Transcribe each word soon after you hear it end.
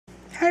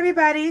Hi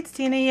everybody, it's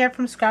Tina here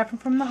from Scrapping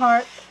from the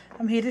Heart.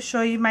 I'm here to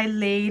show you my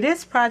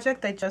latest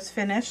project I just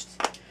finished.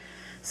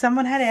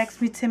 Someone had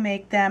asked me to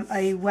make them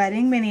a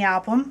wedding mini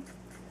album.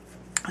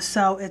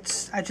 So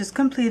I just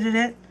completed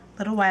it a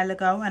little while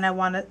ago and I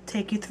want to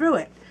take you through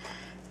it.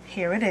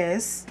 Here it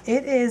is.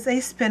 It is a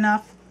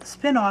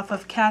spin-off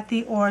of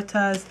Kathy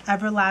Orta's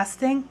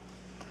Everlasting.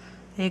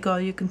 There you go,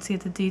 you can see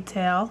the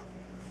detail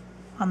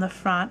on the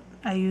front.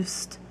 I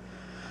used,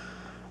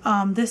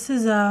 this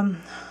is a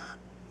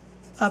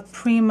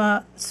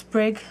Prima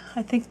Sprig,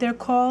 I think they're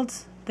called,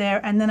 there,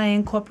 and then I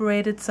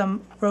incorporated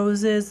some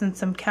roses and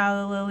some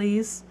calla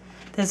lilies.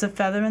 There's a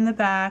feather in the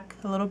back,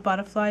 a little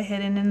butterfly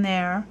hidden in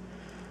there,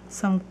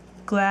 some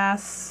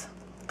glass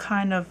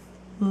kind of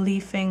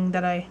leafing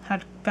that I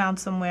had found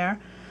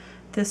somewhere.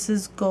 This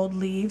is gold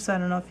leaves, I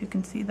don't know if you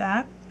can see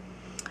that.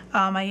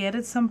 I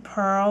added some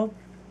pearl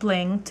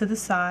bling to the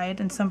side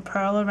and some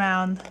pearl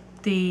around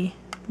the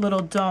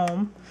little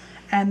dome,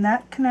 and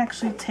that can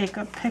actually take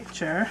a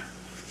picture.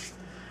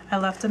 I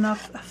left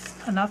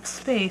enough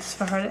space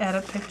for her to add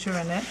a picture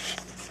in it.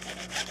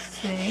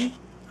 See?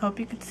 Hope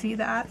you could see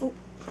that. Ooh.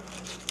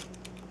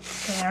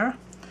 There.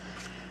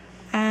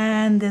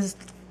 And there's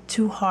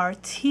two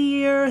hearts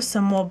here,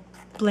 some more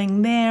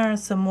bling there,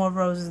 some more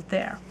roses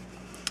there.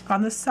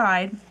 On the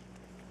side,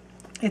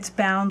 it's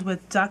bound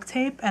with duct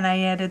tape, and I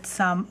added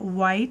some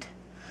white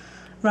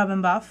Rub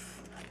and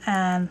Buff,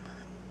 and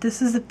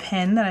this is a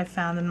pin that I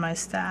found in my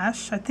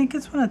stash. I think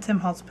it's one of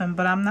Tim Holtz pin,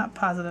 but I'm not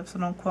positive, so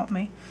don't quote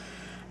me.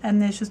 And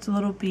there's just a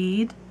little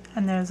bead,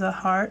 and there's a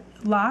heart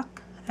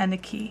lock and a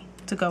key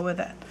to go with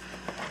it.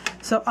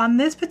 So on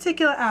this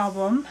particular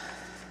album,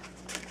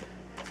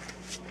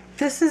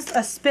 this is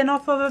a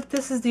spin-off of it.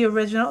 This is the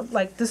original,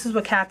 like this is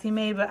what Kathy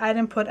made, but I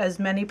didn't put as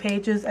many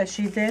pages as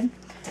she did.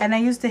 And I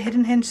used the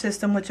hidden hinge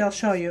system, which I'll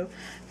show you.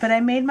 But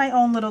I made my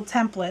own little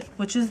template,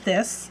 which is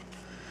this.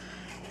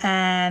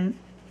 And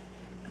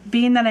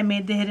being that I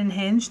made the hidden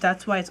hinge,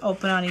 that's why it's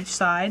open on each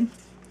side.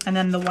 And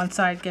then the one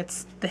side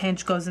the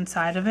hinge goes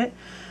inside of it.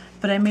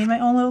 But I made my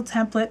own little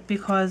template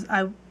because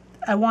I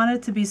wanted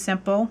it to be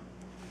simple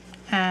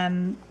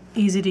and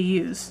easy to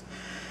use.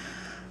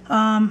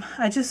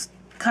 I just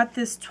cut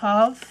this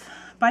 12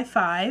 by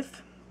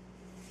 5.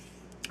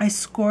 I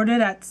scored it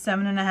at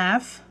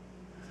 7.5,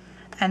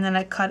 and then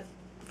I cut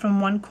from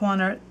one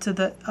corner to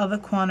the other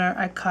corner.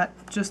 I cut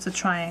just a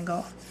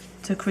triangle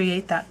to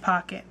create that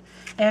pocket.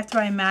 After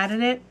I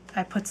matted it,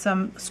 I put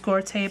some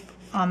score tape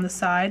on the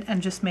side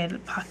and just made a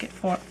pocket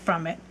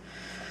from it.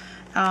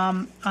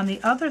 On the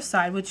other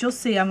side, which you'll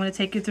see, I'm going to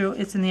take you through,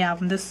 it's in the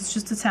album, this is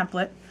just a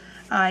template.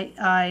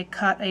 I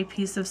cut a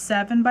piece of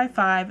 7 by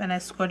 5 and I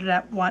scored it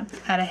at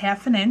a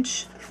half an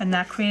inch, and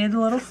that created a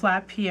little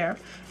flap here.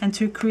 And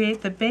to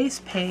create the base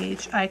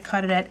page, I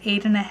cut it at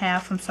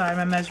 8.5, I'm sorry,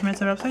 my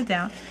measurements are upside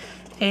down,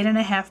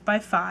 8.5 by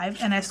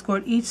 5, and I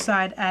scored each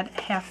side at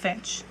 ½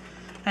 inch.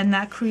 And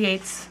that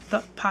creates the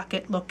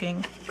pocket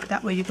looking.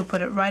 That way you can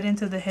put it right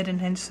into the hidden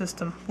hinge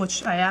system,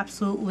 which I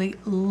absolutely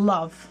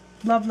love.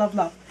 Love, love,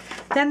 love.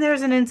 Then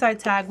there's an inside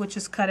tag, which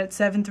is cut at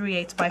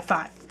 7/3 by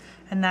 5.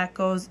 And that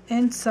goes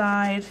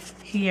inside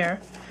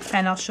here.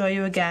 And I'll show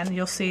you again.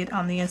 You'll see it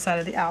on the inside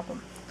of the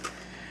album.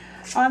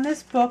 On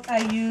this book,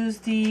 I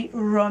used the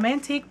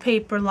Romantique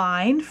paper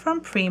line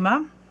from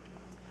Prima.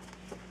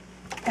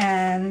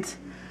 And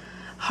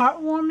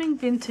heartwarming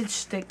vintage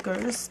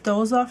stickers.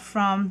 Those are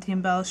from the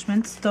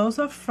embellishments. Those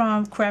are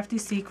from Crafty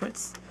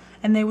Secrets,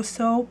 and they were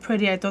so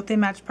pretty. I thought they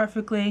matched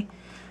perfectly.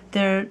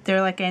 They're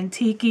like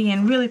antique-y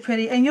and really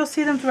pretty, and you'll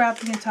see them throughout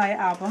the entire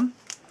album.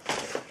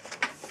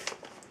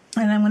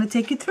 And I'm going to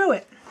take you through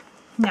it.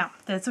 Now,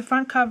 there's the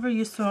front cover.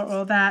 You saw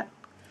all that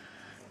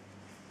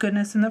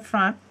goodness in the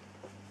front.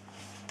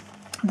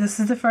 This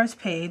is the first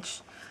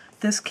page.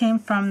 This came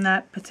from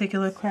that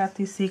particular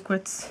Crafty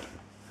Secrets.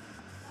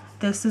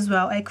 This as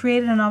well. I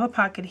created another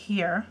pocket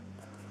here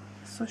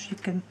so she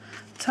can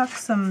tuck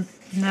some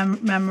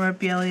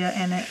memorabilia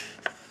in it,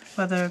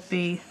 whether it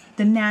be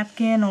the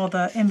napkin or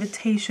the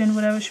invitation,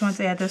 whatever she wants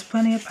to add. There's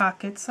plenty of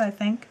pockets, I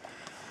think.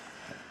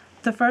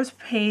 The first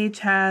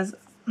page has,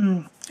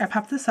 I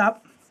popped this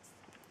up.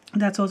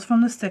 That's also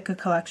from the sticker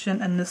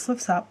collection, and this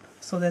lifts up,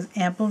 so there's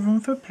ample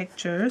room for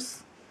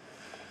pictures.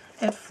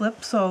 It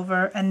flips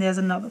over, and there's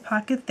another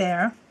pocket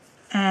there.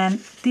 And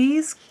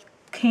these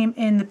came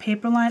in the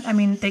paper line. I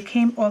mean, they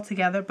came all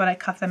together, but I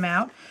cut them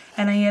out,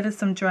 and I added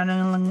some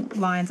journaling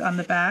lines on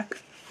the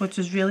back, which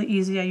is really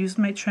easy. I used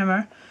my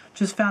trimmer,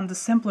 just found the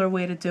simpler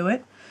way to do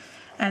it.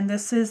 And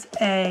this is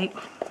a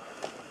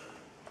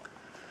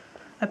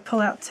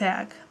pull-out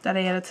tag that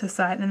I added to the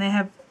side, and they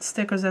have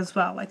stickers as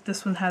well. Like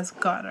this one has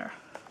garter,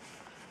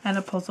 and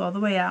it pulls all the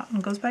way out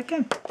and goes back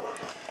in.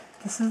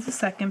 This is the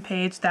second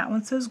page. That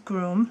one says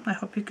groom. I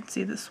hope you can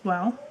see this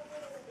well.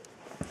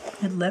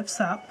 It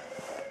lifts up.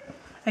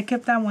 I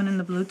kept that one in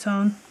the blue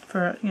tone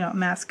for, you know,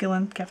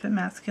 masculine, kept it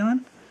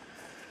masculine.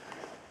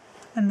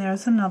 And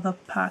there's another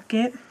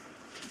pocket.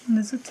 And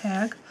there's a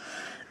tag.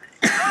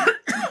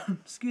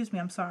 Excuse me,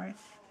 I'm sorry.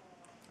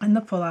 And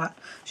the pull-out.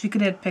 She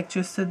could add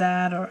pictures to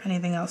that or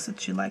anything else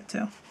that you'd like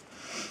to.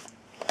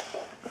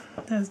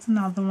 There's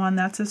another one.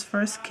 That's his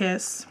first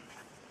kiss.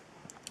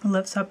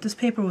 Lifts up. This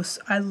paper was,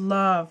 I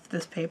love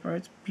this paper.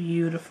 It's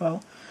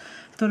beautiful.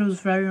 I thought it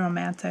was very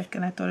romantic,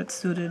 and I thought it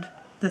suited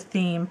the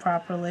theme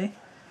properly.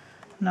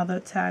 Another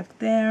tag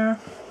there.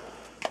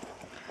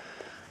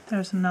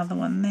 There's another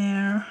one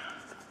there.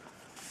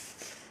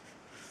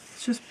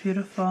 It's just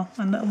beautiful,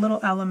 and the little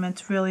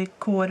elements really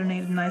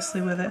coordinated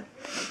nicely with it.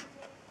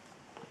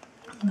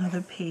 Another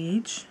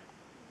page.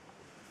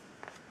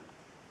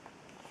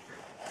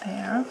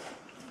 There.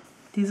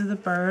 These are the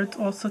birds.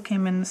 Also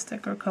came in the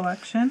sticker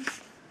collection.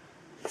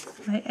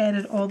 I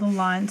added all the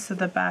lines to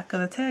the back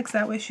of the tags.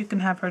 That way she can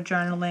have her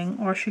journaling,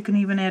 or she can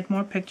even add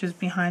more pictures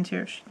behind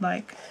here if she'd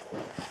like.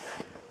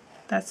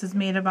 That's his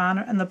maid of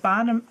honor, and the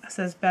bottom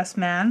says best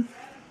man.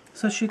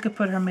 So she could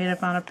put her maid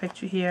of honor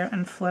picture here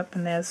and flip,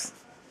 and there's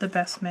the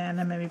best man,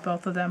 and maybe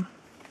both of them.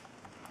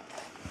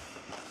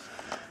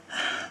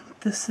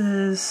 This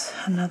is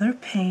another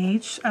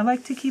page. I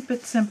like to keep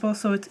it simple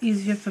so it's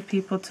easier for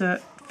people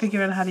to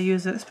figure out how to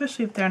use it,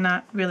 especially if they're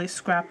not really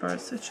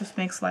scrappers. It just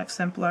makes life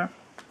simpler.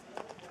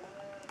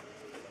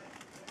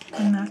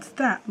 And that's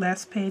that.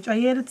 Last page.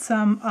 I added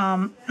some,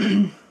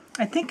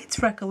 I think it's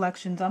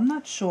Recollections. I'm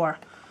not sure.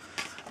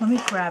 Let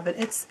me grab it.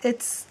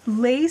 It's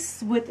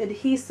lace with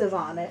adhesive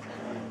on it.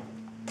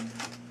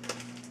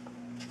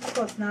 Of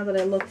course, now that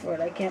I look for it,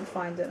 I can't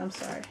find it. I'm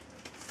sorry.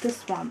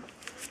 This one.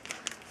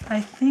 I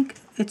think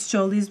it's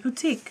Jolie's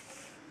Boutique.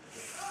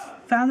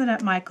 Found it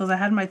at Michael's. I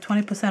had my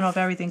 20% off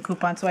everything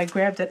coupon, so I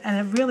grabbed it, and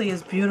it really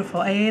is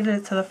beautiful. I added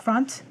it to the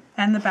front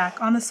and the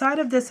back. On the side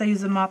of this, I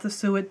used a Martha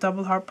Stewart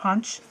double heart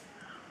punch.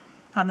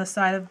 On the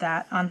side of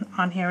that,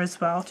 on here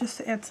as well, just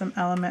to add some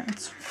element.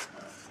 It's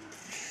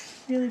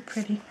really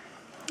pretty.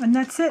 And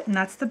that's it, and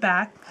that's the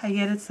back. I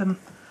added some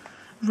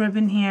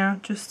ribbon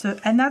here, just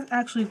to, and that's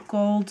actually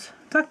gold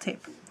duct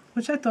tape,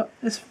 which I thought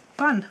is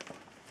fun.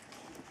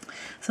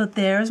 So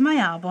there's my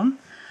album.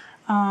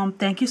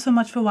 Thank you so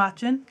much for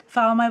watching.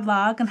 Follow my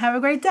vlog and have a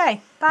great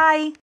day. Bye!